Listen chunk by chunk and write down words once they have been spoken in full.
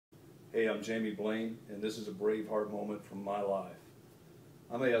Hey, I'm Jamie Blaine, and this is a Braveheart moment from my life.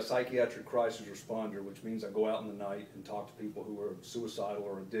 I'm a psychiatric crisis responder, which means I go out in the night and talk to people who are suicidal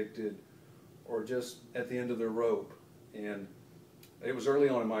or addicted or just at the end of their rope. And it was early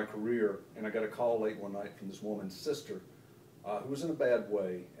on in my career, and I got a call late one night from this woman's sister who was in a bad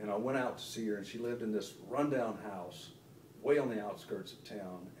way, and I went out to see her, and she lived in this rundown house way on the outskirts of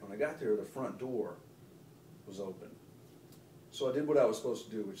town. And when I got there, the front door was open. So I did what I was supposed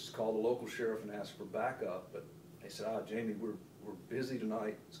to do, which is call the local sheriff and ask for backup. But they said, Jamie, we're busy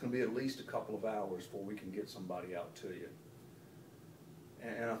tonight. It's going to be at least a couple of hours before we can get somebody out to you.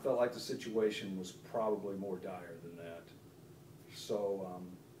 And I felt like the situation was probably more dire than that. So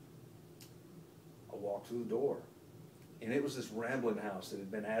I walked through the door. And it was this rambling house that had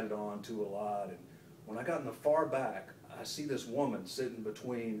been added on to a lot. And when I got in the far back, I see this woman sitting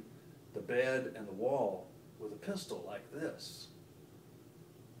between the bed and the wall with a pistol like this.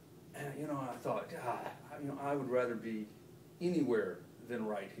 And I thought, God, I would rather be anywhere than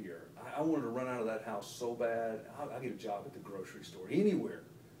right here. I wanted to run out of that house so bad. I'll get a job at the grocery store, anywhere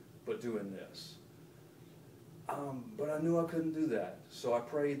but doing this. But I knew I couldn't do that. So I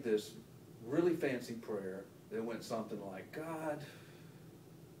prayed this really fancy prayer that went something like, God,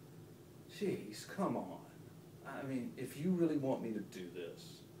 geez, come on. I mean, if you really want me to do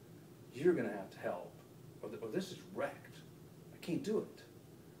this, you're going to have to help. Or this is wrecked. I can't do it.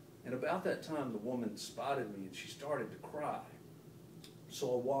 And about that time, the woman spotted me and she started to cry.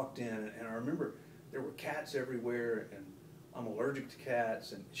 So I walked in, and I remember there were cats everywhere, and I'm allergic to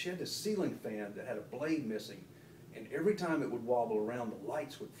cats. And she had this ceiling fan that had a blade missing, and every time it would wobble around, the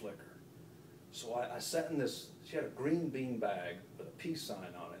lights would flicker. So I sat in this, she had a green bean bag with a peace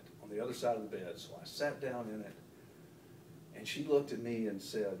sign on it on the other side of the bed. So I sat down in it, and she looked at me and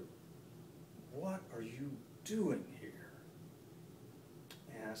said, "What are you doing here?"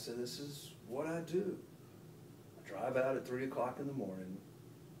 And I said, "This is what I do. I drive out at 3 o'clock in the morning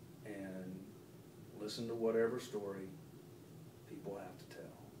and listen to whatever story people have to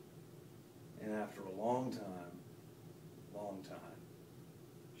tell." And after a long time,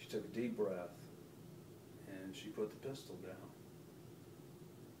 she took a deep breath and she put the pistol down.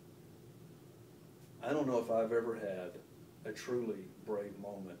 I don't know if I've ever had a truly brave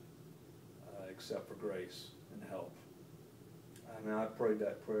moment except for grace and help. I mean, I've prayed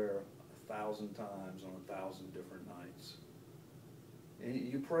that prayer 1,000 times on 1,000 different nights. And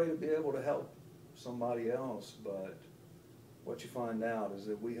you pray to be able to help somebody else, but what you find out is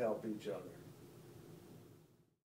that we help each other.